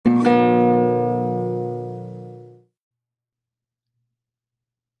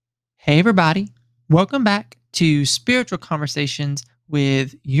Hey, everybody. Welcome back to Spiritual Conversations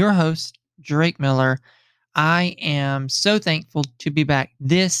with your host, Drake Miller. I am so thankful to be back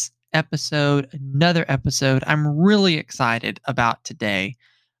this episode, another episode. I'm really excited about today.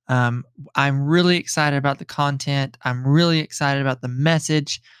 Um, I'm really excited about the content. I'm really excited about the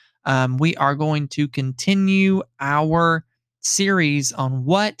message. We are going to continue our series on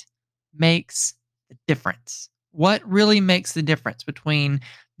what makes the difference. What really makes the difference between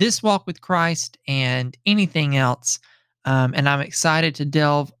this walk with Christ and anything else? And I'm excited to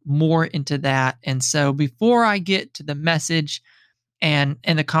delve more into that. And so, before I get to the message and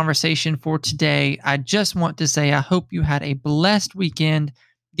the conversation for today, I just want to say I hope you had a blessed weekend,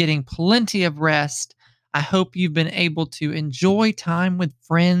 getting plenty of rest. I hope you've been able to enjoy time with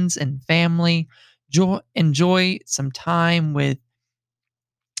friends and family, enjoy some time with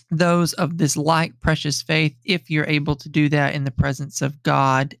those of this like precious faith, if you're able to do that in the presence of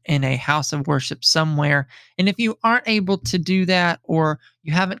God in a house of worship somewhere. And if you aren't able to do that, or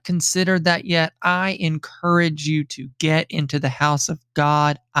you haven't considered that yet, I encourage you to get into the house of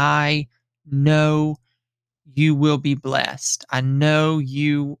God. I know you will be blessed. I know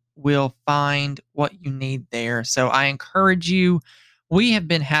you will find what you need there. So I encourage you. We have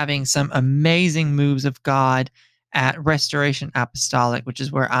been having some amazing moves of God at Restoration Apostolic, which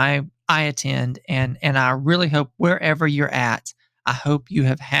is where I attend, and I really hope wherever you're at, I hope you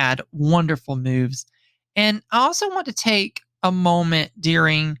have had wonderful moves. And I also want to take a moment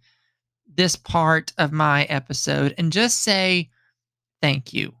during this part of my episode and just say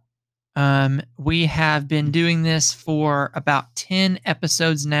thank you. We have been doing this for about 10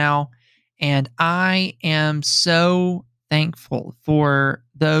 episodes now, and I am so thankful for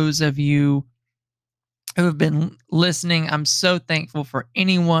those of you who have been listening. I'm so thankful for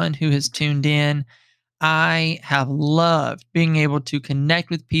anyone who has tuned in. I have loved being able to connect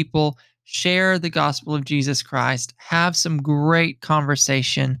with people, share the gospel of Jesus Christ, have some great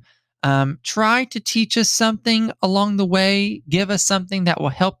conversation, try to teach us something along the way, give us something that will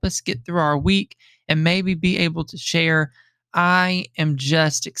help us get through our week and maybe be able to share. I am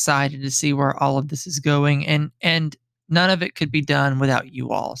just excited to see where all of this is going, and none of it could be done without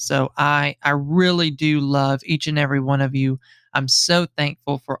you all. So I really do love each and every one of you. I'm so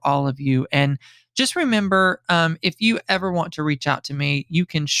thankful for all of you. And just remember, if you ever want to reach out to me, you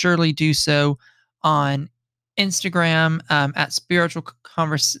can surely do so on Instagram at Spiritual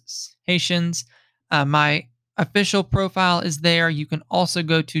Conversations. My official profile is there. You can also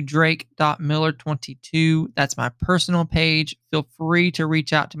go to drake.miller22. That's my personal page. Feel free to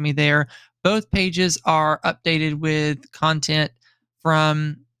reach out to me there. Both pages are updated with content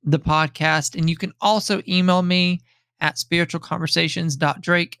from the podcast. And you can also email me at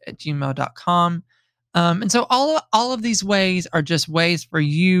spiritualconversations.drake@gmail.com. And so all of these ways are just ways for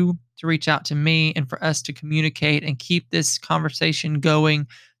you to reach out to me and for us to communicate and keep this conversation going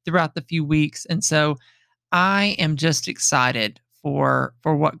throughout the few weeks. And so I am just excited for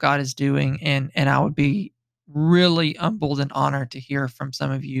what God is doing, and I would be really humbled and honored to hear from some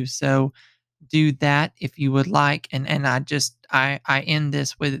of you. So do that if you would like. And I end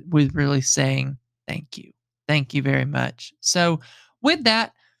this with really saying thank you. Thank you very much. So with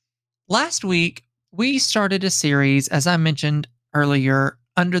that, last week we started a series, as I mentioned earlier,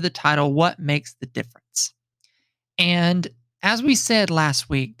 under the title What Makes the Difference? And as we said last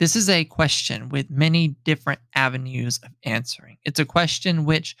week, this is a question with many different avenues of answering. It's a question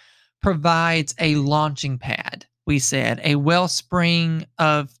which provides a launching pad, we said, a wellspring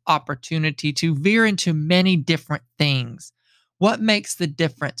of opportunity to veer into many different things. What makes the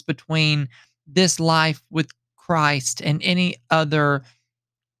difference between this life with Christ and any other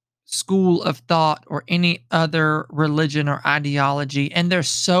school of thought or any other religion or ideology? And there's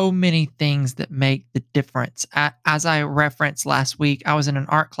so many things that make the difference. As I referenced last week, I was in an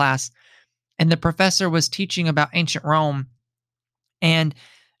art class and the professor was teaching about ancient Rome, and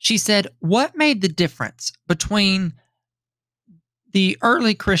she said, what made the difference between the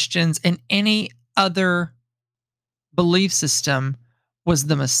early Christians and any other belief system was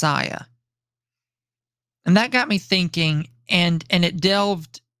the Messiah. And that got me thinking, and it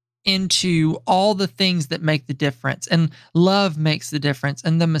delved into all the things that make the difference. And love makes the difference.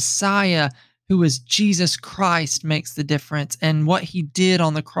 And the Messiah, who is Jesus Christ, makes the difference. And what he did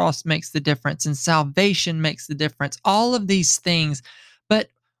on the cross makes the difference. And salvation makes the difference. All of these things. But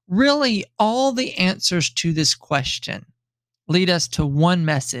really, all the answers to this question lead us to one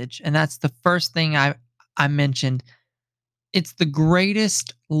message. And that's the first thing I mentioned. It's the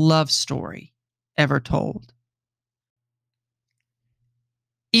greatest love story ever told.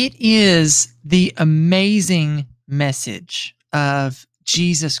 It is the amazing message of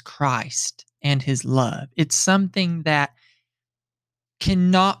Jesus Christ and his love. It's something that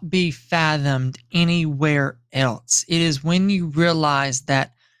cannot be fathomed anywhere else. It is when you realize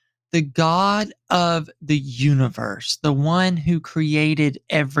that the God of the universe, the one who created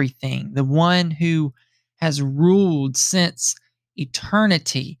everything, the one who has ruled since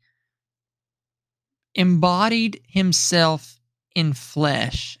eternity, embodied himself in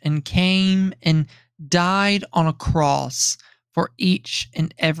flesh and came and died on a cross for each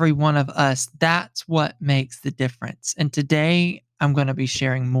and every one of us. That's what makes the difference. And today I'm going to be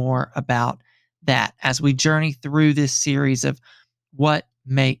sharing more about that as we journey through this series of what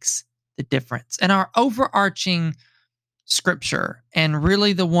makes the difference. And our overarching scripture, and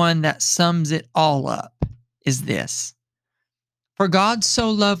really the one that sums it all up, is this: For God so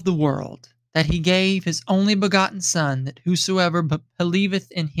loved the world that he gave his only begotten Son, that whosoever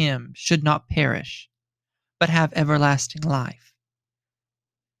believeth in him should not perish, but have everlasting life.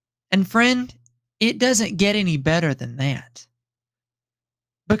 And friend, it doesn't get any better than that.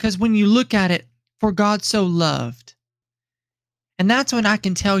 Because when you look at it, for God so loved, and that's when I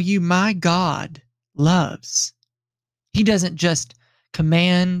can tell you my God loves. He doesn't just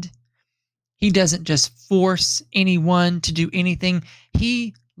command. He doesn't just force anyone to do anything.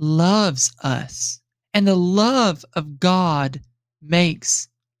 He loves us. And the love of God makes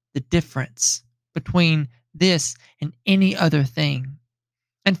the difference between this and any other thing.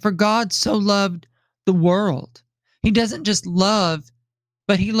 And for God so loved the world. He doesn't just love,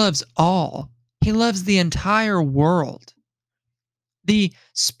 but he loves all. He loves the entire world. The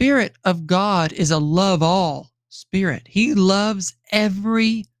Spirit of God is a love all spirit. He loves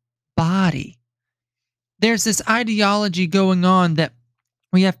everybody. There's this ideology going on that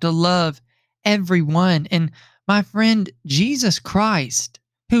we have to love everyone. And my friend, Jesus Christ,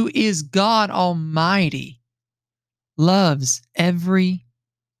 who is God Almighty, loves every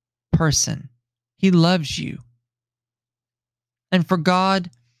person. He loves you. And for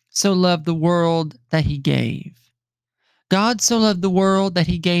God so loved the world that he gave. God so loved the world that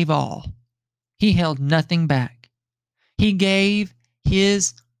he gave all. He held nothing back. He gave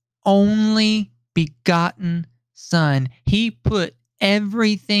his only begotten Son. He put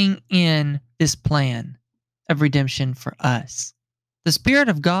everything in this plan of redemption for us. The Spirit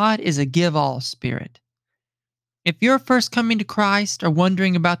of God is a give-all spirit. If you're first coming to Christ or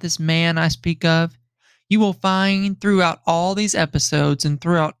wondering about this man I speak of, you will find throughout all these episodes and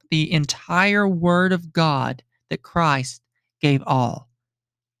throughout the entire Word of God that Christ gave all.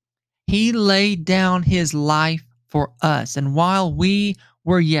 He laid down his life for us, and while we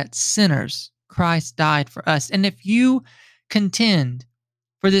were yet sinners, Christ died for us. And if you contend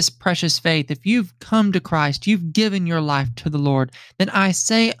for this precious faith, if you've come to Christ, you've given your life to the Lord, then I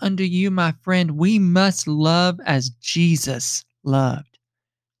say unto you, my friend, we must love as Jesus loved.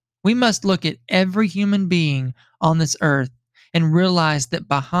 We must look at every human being on this earth and realize that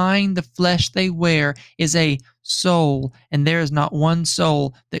behind the flesh they wear is a soul, and there is not one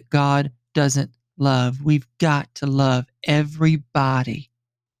soul that God doesn't love. We've got to love everybody.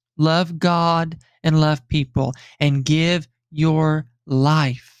 Love God and love people, and give your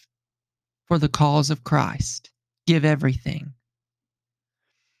life for the cause of Christ. Give everything.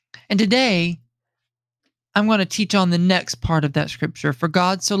 And today, I'm going to teach on the next part of that scripture. For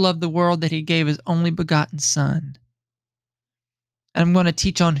God so loved the world that he gave his only begotten Son. And I'm going to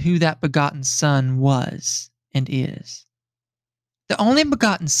teach on who that begotten Son was and is. The only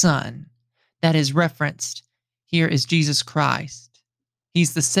begotten Son that is referenced here is Jesus Christ.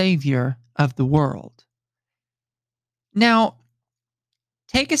 He's the Savior of the world. Now,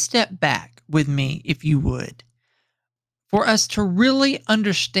 take a step back with me, if you would, for us to really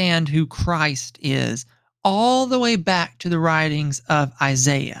understand who Christ is, all the way back to the writings of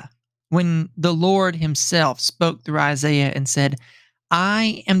Isaiah, when the Lord himself spoke through Isaiah and said,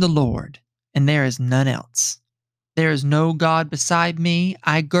 I am the Lord, and there is none else. There is no God beside me.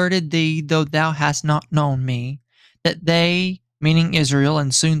 I girded thee, though thou hast not known me, that they, meaning Israel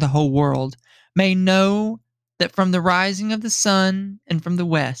and soon the whole world, may know that from the rising of the sun and from the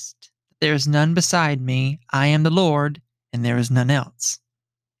west, there is none beside me. I am the Lord, and there is none else.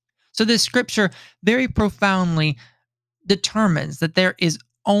 So this scripture very profoundly determines that there is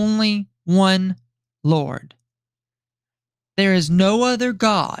only one Lord. There is no other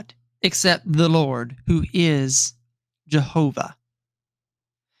God except the Lord, who is Jehovah.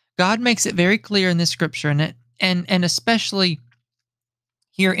 God makes it very clear in this scripture, and especially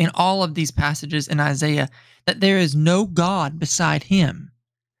here in all of these passages in Isaiah, that there is no God beside him.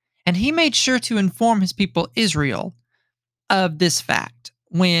 And he made sure to inform his people Israel of this fact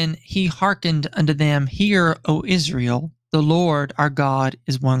when he hearkened unto them, Hear, O Israel, The Lord our God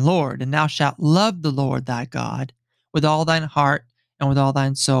is one Lord, and thou shalt love the Lord thy God with all thine heart and with all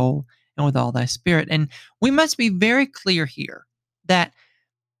thine soul and with all thy spirit. And we must be very clear here that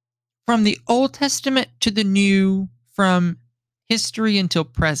from the Old Testament to the New, from history until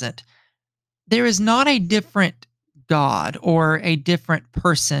present, there is not a different God or a different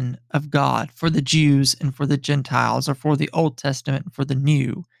person of God for the Jews and for the Gentiles, or for the Old Testament and for the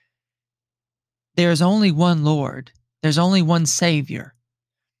New. There is only one Lord. There's only one Savior,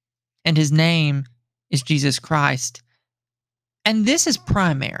 and his name is Jesus Christ. And this is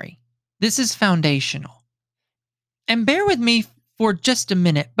primary. This is foundational. And bear with me for just a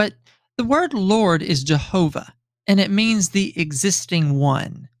minute, but the word Lord is Jehovah, and it means the existing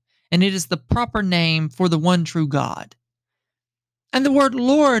one, and it is the proper name for the one true God. And the word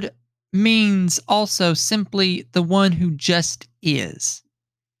Lord means also simply the one who just is.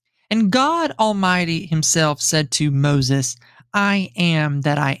 And God Almighty himself said to Moses, I am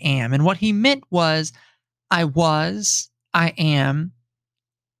that I am. And what he meant was, I was, I am,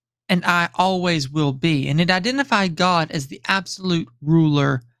 and I always will be. And it identified God as the absolute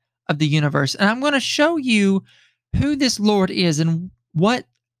ruler of the universe. And I'm going to show you who this Lord is and what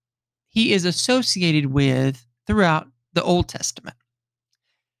he is associated with throughout the Old Testament.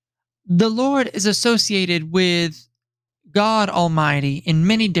 The Lord is associated with God Almighty in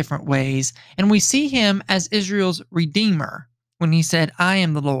many different ways, and we see him as Israel's Redeemer when he said, I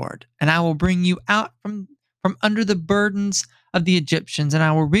am the Lord, and I will bring you out from under the burdens of the Egyptians, and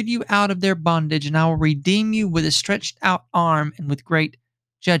I will rid you out of their bondage, and I will redeem you with a stretched out arm and with great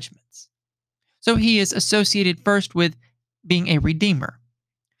judgments. So he is associated first with being a Redeemer.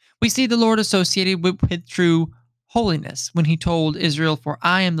 We see the Lord associated with true holiness when he told Israel, For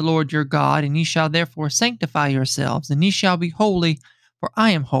I am the Lord your God, and ye shall therefore sanctify yourselves, and ye shall be holy, for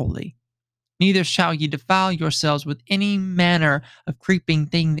I am holy. Neither shall ye defile yourselves with any manner of creeping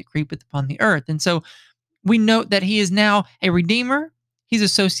thing that creepeth upon the earth. And so we note that he is now a Redeemer. He's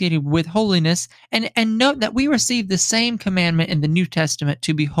associated with holiness. And note that we receive the same commandment in the New Testament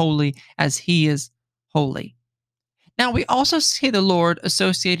to be holy as he is holy. Now, we also see the Lord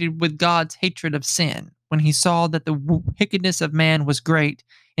associated with God's hatred of sin when he saw that the wickedness of man was great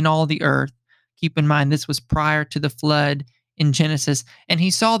in all the earth. Keep in mind, this was prior to the flood in Genesis. And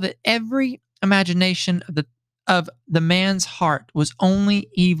he saw that every imagination of the man's heart was only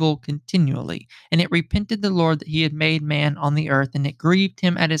evil continually. And it repented the Lord that he had made man on the earth, and it grieved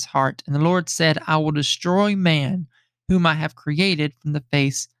him at his heart. And the Lord said, I will destroy man whom I have created from the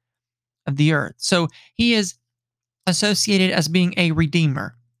face of the earth. So he is associated as being a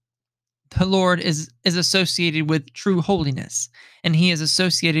Redeemer. The Lord is associated with true holiness, and he is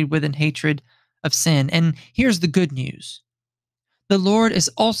associated with an hatred of sin. And here's the good news. The Lord is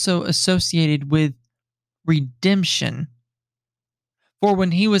also associated with redemption. For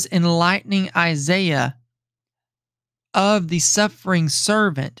when he was enlightening Isaiah of the suffering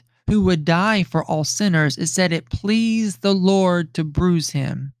servant who would die for all sinners, it said, It pleased the Lord to bruise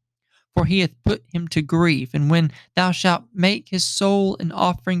him, for he hath put him to grief. And when thou shalt make his soul an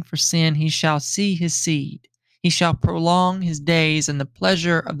offering for sin, he shall see his seed. He shall prolong his days, and the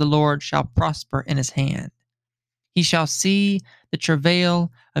pleasure of the Lord shall prosper in his hand. He shall see the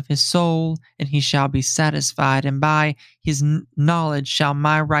travail of his soul, and he shall be satisfied. And by his knowledge shall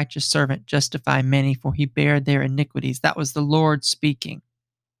my righteous servant justify many, for he bare their iniquities. That was the Lord speaking,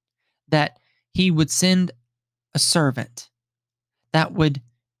 that he would send a servant that would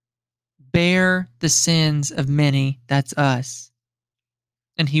bear the sins of many, that's us,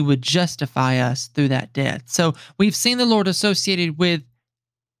 and he would justify us through that death. So we've seen the Lord associated with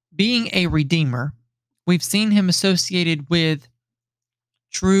being a Redeemer. We've seen him associated with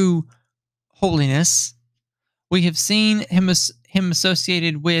true holiness. We have seen him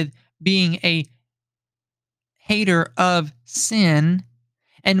associated with being a hater of sin.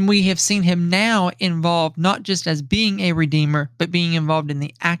 And we have seen him now involved not just as being a Redeemer, but being involved in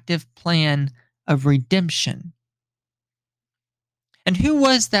the active plan of redemption. And who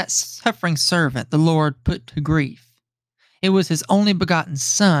was that suffering servant the Lord put to grief? It was his only begotten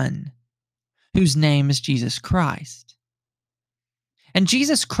Son, whose name is Jesus Christ. And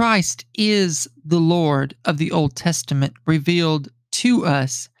Jesus Christ is the Lord of the Old Testament, revealed to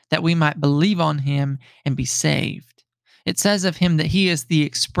us that we might believe on him and be saved. It says of him that he is the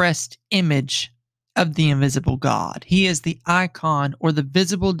expressed image of the invisible God. He is the icon or the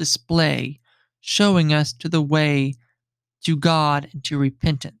visible display showing us to the way to God and to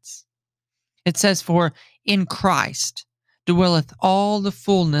repentance. It says, For in Christ dwelleth all the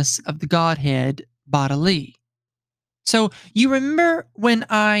fullness of the Godhead bodily. So you remember when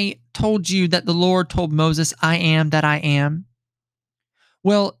I told you that the Lord told Moses, I am that I am?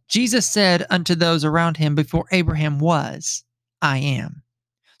 Well, Jesus said unto those around him before Abraham was, I am.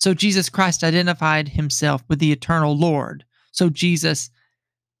 So Jesus Christ identified himself with the eternal Lord. So Jesus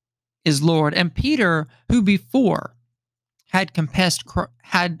is Lord. And Peter, who before had confessed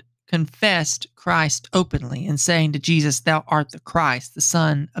Christ openly and saying to Jesus, Thou art the Christ, the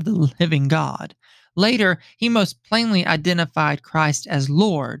Son of the living God. Later, he most plainly identified Christ as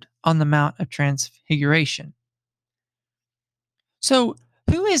Lord on the Mount of Transfiguration. So,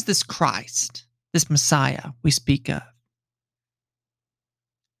 who is this Christ, this Messiah we speak of?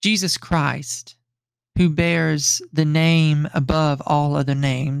 Jesus Christ, who bears the name above all other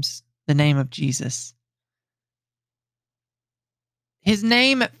names, the name of Jesus. His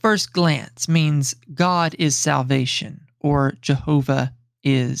name at first glance means God is salvation, or Jehovah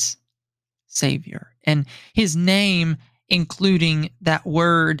is Savior. And his name, including that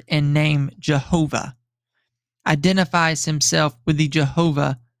word and name Jehovah, identifies himself with the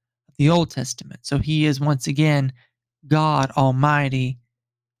Jehovah of the Old Testament. So he is once again God Almighty,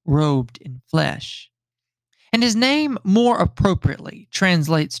 robed in flesh. And his name more appropriately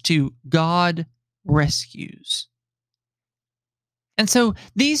translates to God rescues. And so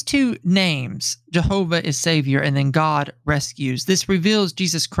these two names, Jehovah is Savior and then God rescues, this reveals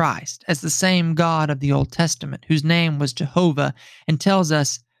Jesus Christ as the same God of the Old Testament, whose name was Jehovah, and tells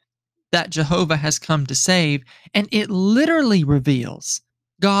us that Jehovah has come to save. And it literally reveals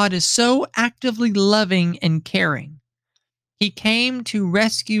God is so actively loving and caring. He came to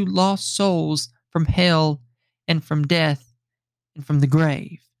rescue lost souls from hell and from death and from the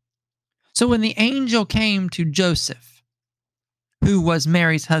grave. So when the angel came to Joseph, who was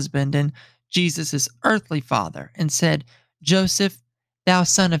Mary's husband and Jesus' earthly father, and said, Joseph, thou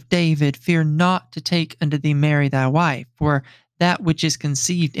son of David, fear not to take unto thee Mary thy wife, for that which is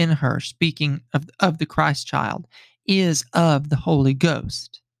conceived in her, speaking of the Christ child, is of the Holy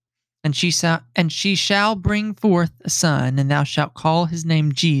Ghost. And she shall bring forth a son, and thou shalt call his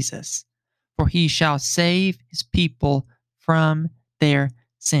name Jesus, for he shall save his people from their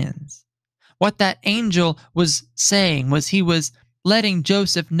sins. What that angel was saying was he was letting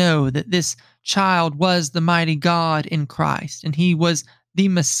Joseph know that this child was the mighty God in Christ, and he was the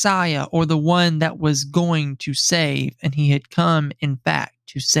Messiah, or the one that was going to save, and he had come, in fact,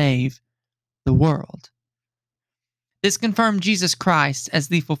 to save the world. This confirmed Jesus Christ as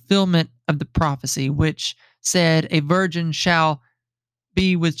the fulfillment of the prophecy, which said, A virgin shall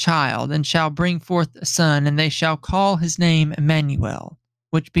be with child, and shall bring forth a son, and they shall call his name Emmanuel,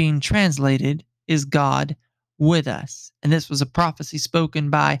 which being translated is God with us. And this was a prophecy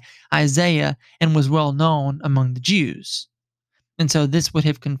spoken by Isaiah and was well known among the Jews. And so this would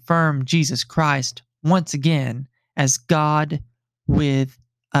have confirmed Jesus Christ once again as God with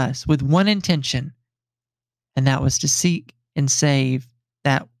us, with one intention, and that was to seek and save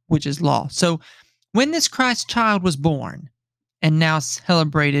that which is lost. So when this Christ child was born and now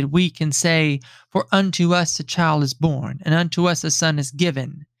celebrated, we can say, For unto us a child is born, and unto us a son is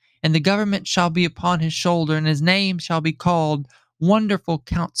given, and the government shall be upon his shoulder, and his name shall be called Wonderful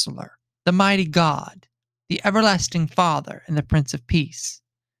Counselor, the Mighty God, the Everlasting Father, and the Prince of Peace.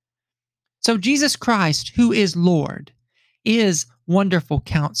 So Jesus Christ, who is Lord, is Wonderful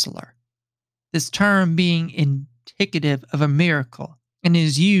Counselor, this term being indicative of a miracle and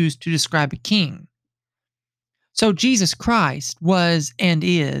is used to describe a king. So Jesus Christ was and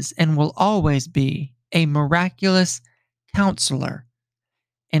is and will always be a miraculous counselor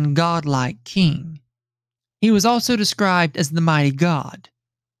and godlike king. He was also described as the mighty God,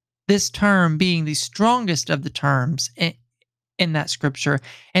 this term being the strongest of the terms in that scripture,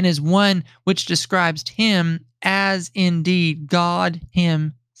 and is one which describes him as indeed God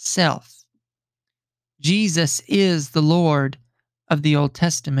himself. Jesus is the Lord of the Old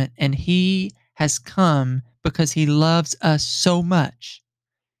Testament, and he has come because he loves us so much.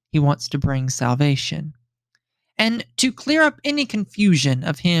 He wants to bring salvation. And to clear up any confusion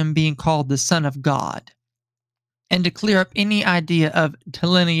of him being called the Son of God, and to clear up any idea of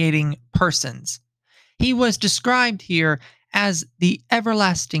delineating persons, he was described here as the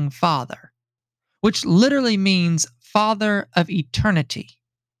Everlasting Father, which literally means Father of Eternity,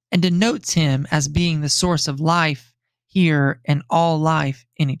 and denotes him as being the source of life here and all life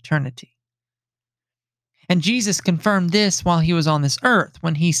in eternity. And Jesus confirmed this while he was on this earth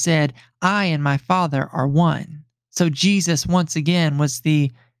when he said, I and my Father are one. So Jesus, once again, was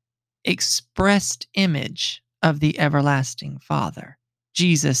the expressed image of the everlasting Father.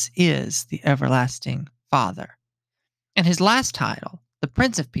 Jesus is the everlasting Father. And his last title, the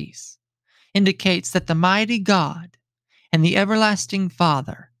Prince of Peace, indicates that the mighty God And the everlasting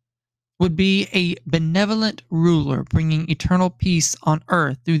Father would be a benevolent ruler, bringing eternal peace on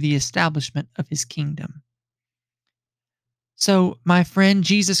earth through the establishment of his kingdom. So, my friend,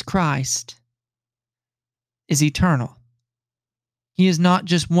 Jesus Christ is eternal. He is not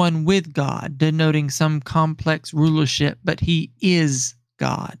just one with God, denoting some complex rulership, but he is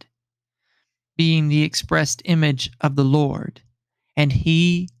God, being the expressed image of the Lord, and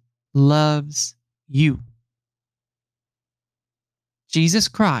he loves you. Jesus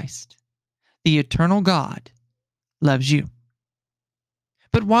Christ, the eternal God, loves you.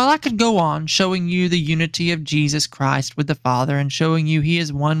 But while I could go on showing you the unity of Jesus Christ with the Father and showing you he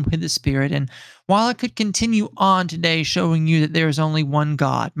is one with the Spirit, and while I could continue on today showing you that there is only one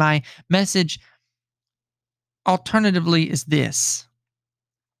God, my message alternatively is this.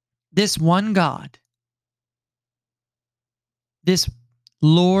 This one God, this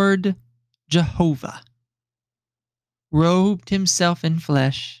Lord Jehovah, robed himself in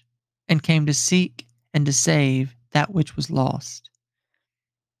flesh and came to seek and to save that which was lost.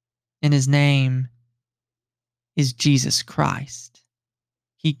 And his name is Jesus Christ.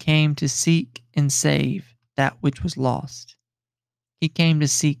 He came to seek and save that which was lost. He came to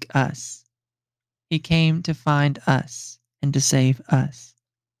seek us. He came to find us and to save us.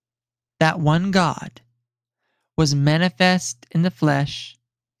 That one God was manifest in the flesh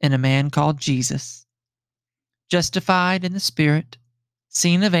in a man called Jesus, justified in the Spirit,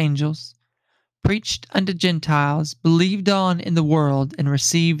 seen of angels, preached unto Gentiles, believed on in the world, and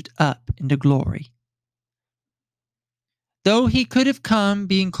received up into glory. Though he could have come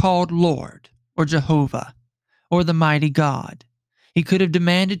being called Lord, or Jehovah, or the mighty God, he could have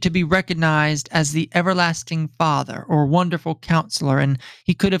demanded to be recognized as the everlasting Father, or wonderful Counselor, and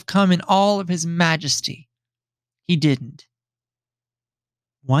he could have come in all of his majesty. He didn't.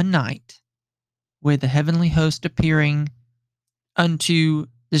 One night, with the heavenly host appearing unto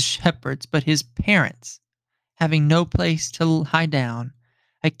the shepherds, but his parents having no place to lie down,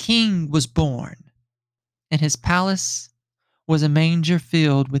 a king was born, and his palace was a manger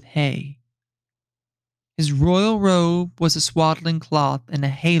filled with hay. His royal robe was a swaddling cloth, and a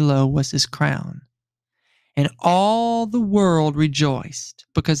halo was his crown. And all the world rejoiced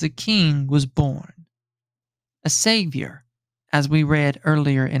because a king was born. A Savior, as we read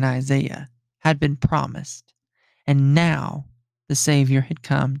earlier in Isaiah, had been promised, and now the Savior had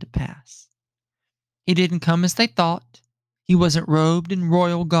come to pass. He didn't come as they thought. He wasn't robed in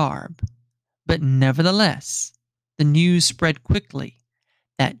royal garb. But nevertheless, the news spread quickly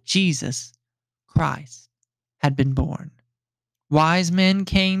that Jesus Christ had been born. Wise men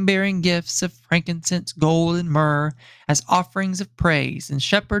came bearing gifts of frankincense, gold, and myrrh as offerings of praise, and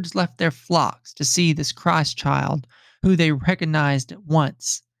shepherds left their flocks to see this Christ child, who they recognized at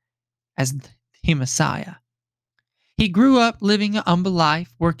once as the Messiah. He grew up living a humble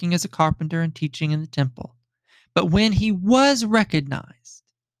life, working as a carpenter and teaching in the temple. But when he was recognized,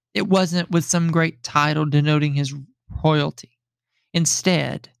 it wasn't with some great title denoting his royalty.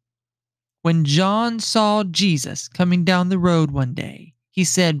 Instead, when John saw Jesus coming down the road one day, he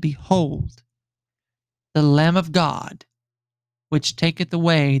said, "Behold, the Lamb of God, which taketh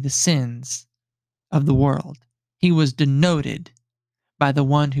away the sins of the world." He was denoted by the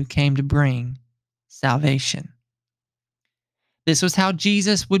one who came to bring salvation. This was how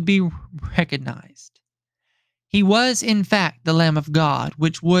Jesus would be recognized. He was, in fact, the Lamb of God,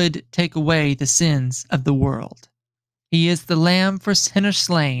 which would take away the sins of the world. He is the Lamb for sinners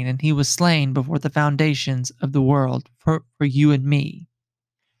slain, and he was slain before the foundations of the world for you and me.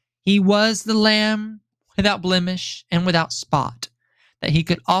 He was the Lamb without blemish and without spot, that he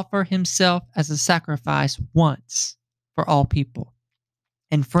could offer himself as a sacrifice once for all people.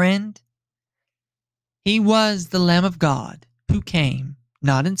 And friend, he was the Lamb of God who came,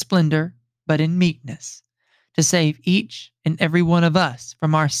 not in splendor, but in meekness, to save each and every one of us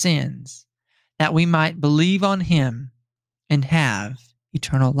from our sins, that we might believe on him and have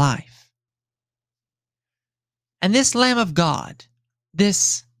eternal life. And this Lamb of God,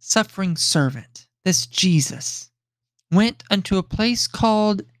 this suffering servant, this Jesus, went unto a place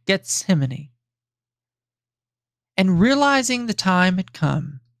called Gethsemane, and realizing the time had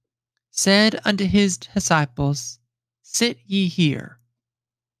come, said unto his disciples, "Sit ye here,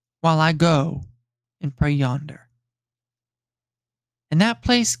 while I go and pray yonder." And that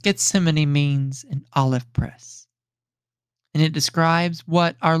place, Gethsemane, means an olive press. And it describes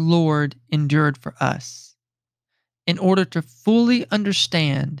what our Lord endured for us. In order to fully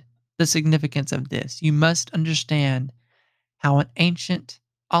understand the significance of this, you must understand how an ancient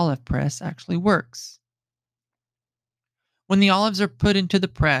olive press actually works. When the olives are put into the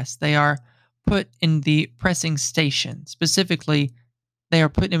press, they are put in the pressing station. Specifically, they are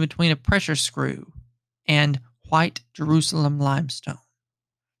put in between a pressure screw and white Jerusalem limestone.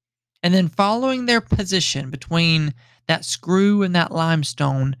 And then following their position between that screw and that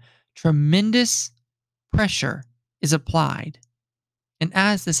limestone, tremendous pressure is applied. And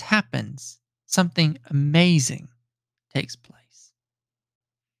as this happens, something amazing takes place.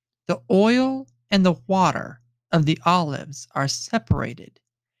 The oil and the water of the olives are separated,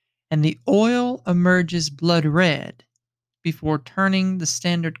 and the oil emerges blood red before turning the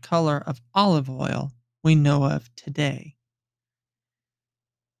standard color of olive oil we know of today.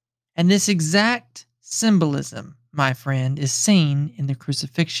 And this exact symbolism, my friend, is seen in the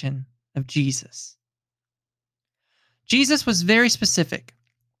crucifixion of Jesus. Jesus was very specific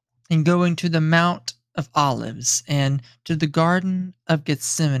in going to the Mount of Olives and to the Garden of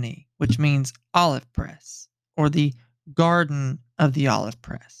Gethsemane, which means olive press, or the Garden of the Olive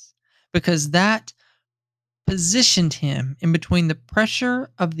Press, because that positioned him in between the pressure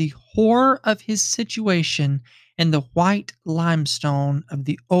of the horror of his situation and the white limestone of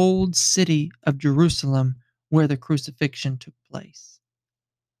the old city of Jerusalem where the crucifixion took place.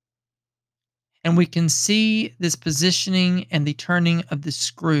 And we can see this positioning and the turning of the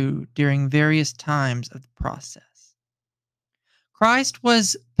screw during various times of the process. Christ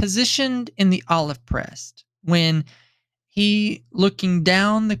was positioned in the olive press when he, looking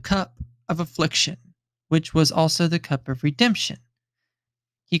down the cup of affliction, which was also the cup of redemption,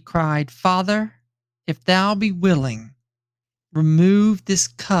 he cried, "Father, if thou be willing, remove this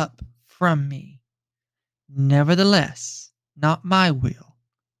cup from me. Nevertheless, not my will,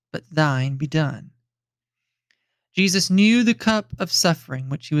 but thine be done." Jesus knew the cup of suffering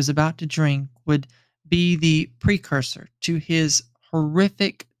which he was about to drink would be the precursor to his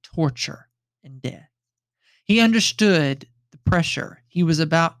horrific torture and death. He understood the pressure he was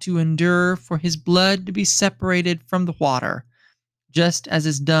about to endure for his blood to be separated from the water, just as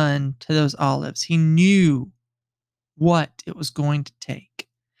is done to those olives. He knew what it was going to take,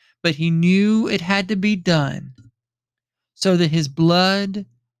 but he knew it had to be done so that his blood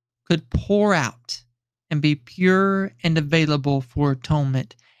could pour out and be pure and available for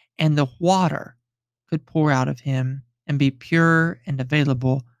atonement, and the water could pour out of him and be pure and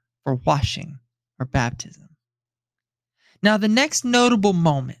available for washing or baptism. Now, the next notable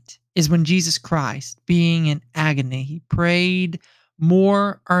moment is when Jesus Christ, being in agony, he prayed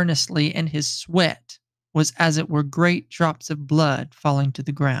more earnestly, and his sweat was as it were great drops of blood falling to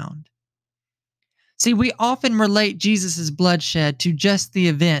the ground. See, we often relate Jesus' bloodshed to just the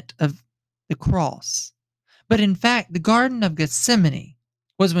event of the cross. But in fact, the Garden of Gethsemane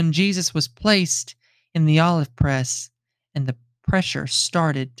was when Jesus was placed in the olive press and the pressure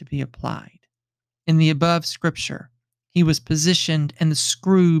started to be applied. In the above scripture, he was positioned and the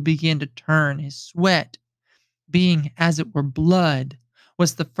screw began to turn. His sweat, being as it were blood,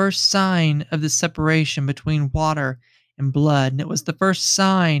 was the first sign of the separation between water and blood. And it was the first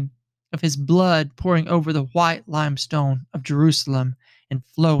sign of his blood pouring over the white limestone of Jerusalem and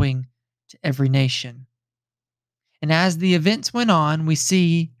flowing to every nation. And as the events went on, we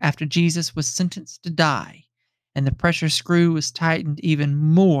see after Jesus was sentenced to die and the pressure screw was tightened even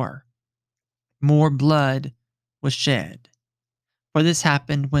more blood was shed. For this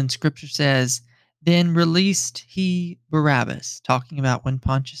happened when Scripture says, "Then released he Barabbas," talking about when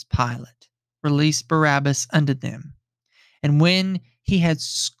Pontius Pilate released Barabbas unto them. And when he had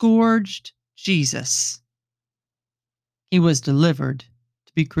scourged Jesus, he was delivered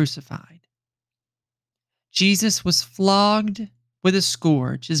to be crucified. Jesus was flogged with a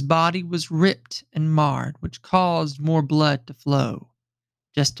scourge. His body was ripped and marred, which caused more blood to flow.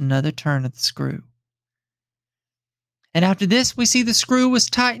 Just another turn of the screw. And after this, we see the screw was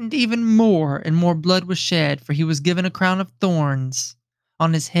tightened even more, and more blood was shed, for he was given a crown of thorns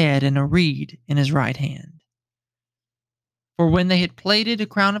on his head and a reed in his right hand. For when they had plaited a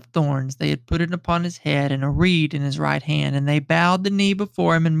crown of thorns, they had put it upon his head and a reed in his right hand, and they bowed the knee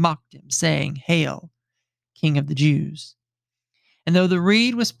before him and mocked him, saying, "Hail, King of the Jews." And though the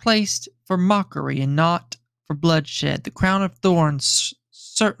reed was placed for mockery and not for bloodshed, the crown of thorns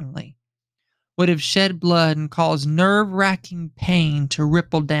certainly would have shed blood and caused nerve-wracking pain to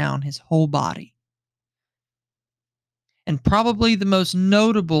ripple down his whole body. And probably the most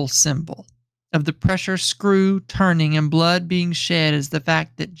notable symbol of the pressure screw turning and blood being shed is the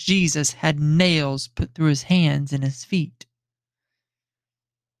fact that Jesus had nails put through his hands and his feet.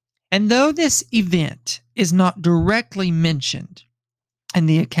 And though this event is not directly mentioned in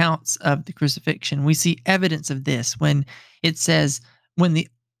the accounts of the crucifixion, we see evidence of this when it says, "When the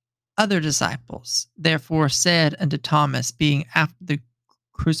other disciples therefore said unto Thomas, being after the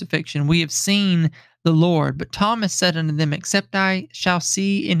crucifixion. We have seen the Lord. But Thomas said unto them, Except I shall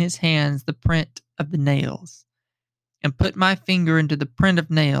see in his hands the print of the nails, and put my finger into the print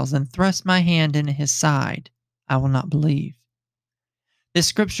of nails, and thrust my hand into his side, I will not believe. This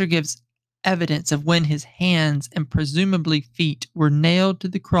scripture gives evidence of when his hands and presumably feet were nailed to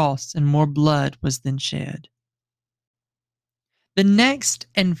the cross and more blood was then shed. The next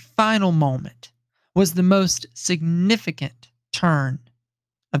and final moment was the most significant turn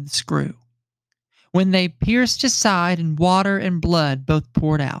of the screw, when they pierced his side and water and blood both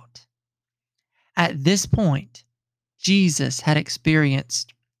poured out. At this point, Jesus had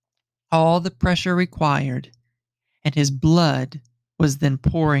experienced all the pressure required, and his blood was then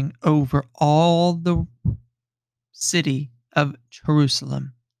pouring over all the city of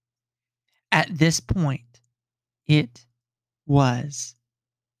Jerusalem. At this point, it was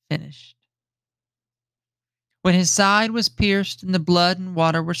finished. When his side was pierced and the blood and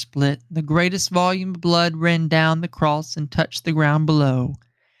water were split, the greatest volume of blood ran down the cross and touched the ground below.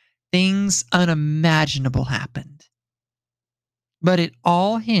 Things unimaginable happened. But it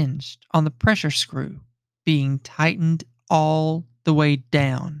all hinged on the pressure screw being tightened all the way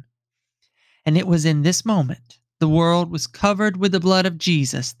down. And it was in this moment the world was covered with the blood of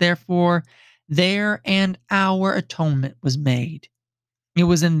Jesus. Therefore, their and our atonement was made. It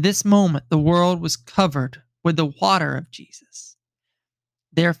was in this moment the world was covered with the water of Jesus.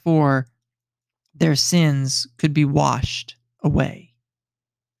 Therefore, their sins could be washed away.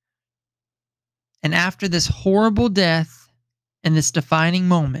 And after this horrible death and this defining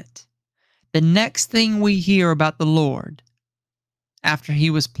moment, the next thing we hear about the Lord, after he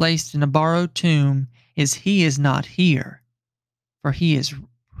was placed in a borrowed tomb, is he is not here, for he is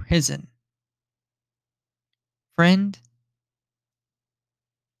risen. Friend,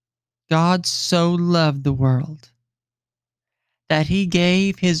 God so loved the world that he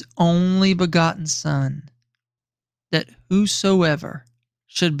gave his only begotten Son, that whosoever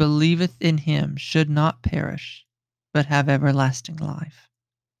should believeth in him should not perish, but have everlasting life.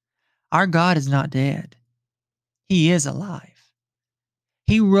 Our God is not dead. He is alive.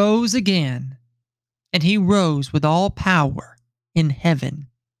 He rose again, and he rose with all power in heaven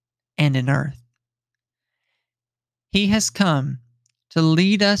and in earth. He has come to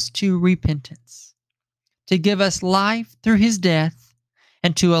lead us to repentance, to give us life through his death,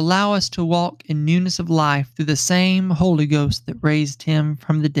 and to allow us to walk in newness of life through the same Holy Ghost that raised him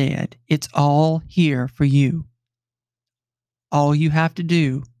from the dead. It's all here for you. All you have to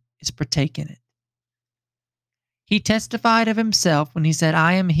do is partake in it. He testified of himself when he said,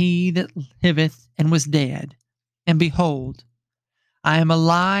 I am he that liveth and was dead, and behold, I am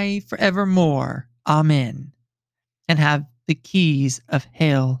alive forevermore. Amen. And have the keys of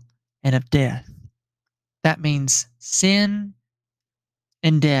hell and of death. That means sin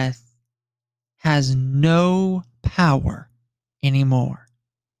and death has no power anymore.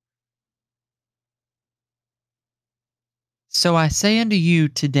 So I say unto you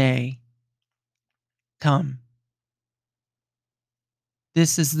today, come.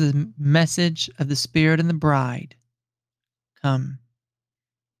 This is the message of the Spirit and the bride. Come.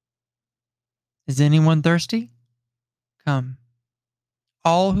 Is anyone thirsty? Come.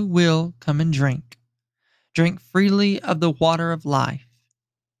 All who will, come and drink. Drink freely of the water of life.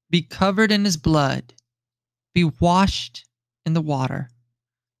 Be covered in his blood. Be washed in the water.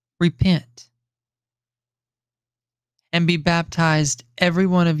 Repent. And be baptized, every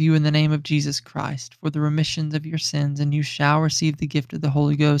one of you, in the name of Jesus Christ, for the remission of your sins, and you shall receive the gift of the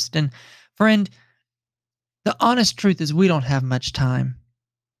Holy Ghost. And friend, the honest truth is we don't have much time.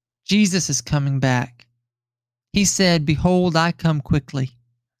 Jesus is coming back. He said, Behold, I come quickly.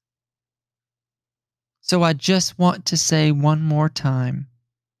 So I just want to say one more time,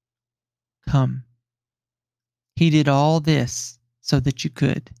 come. He did all this so that you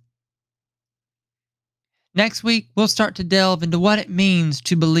could. Next week, we'll start to delve into what it means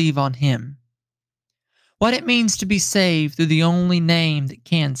to believe on him. What it means to be saved through the only name that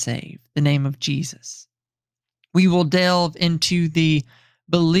can save, the name of Jesus. We will delve into the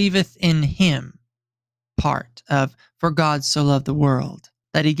believeth in him part of for God so loved the world,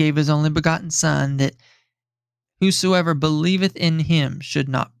 that he gave his only begotten Son, that whosoever believeth in him should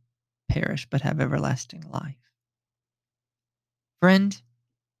not perish but have everlasting life. Friend,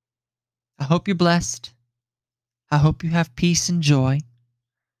 I hope you're blessed. I hope you have peace and joy.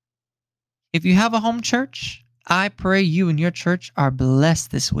 If you have a home church, I pray you and your church are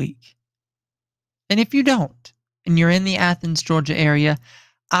blessed this week. And if you don't, and you're in the Athens, Georgia area,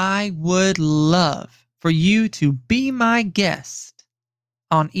 I would love for you to be my guest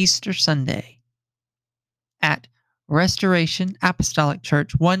on Easter Sunday at Restoration Apostolic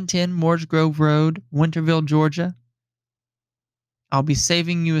Church, 110 Moores Grove Road, Winterville, Georgia. I'll be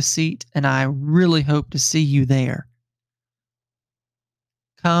saving you a seat, and I really hope to see you there.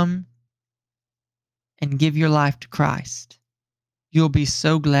 Come and give your life to Christ. You'll be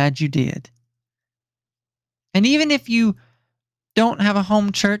so glad you did. And even if you don't have a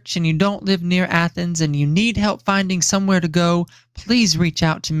home church and you don't live near Athens and you need help finding somewhere to go, please reach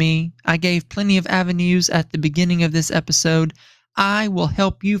out to me. I gave plenty of avenues at the beginning of this episode. I will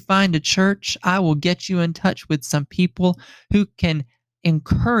help you find a church. I will get you in touch with some people who can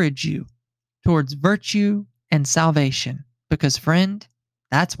encourage you towards virtue and salvation. Because, friend,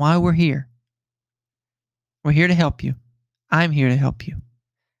 that's why we're here. We're here to help you. I'm here to help you.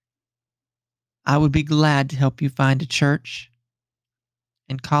 I would be glad to help you find a church.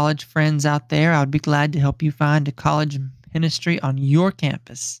 And college friends out there, I would be glad to help you find a college ministry on your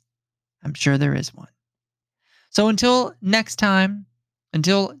campus. I'm sure there is one. So until next time,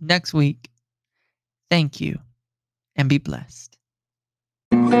 until next week, thank you and be blessed.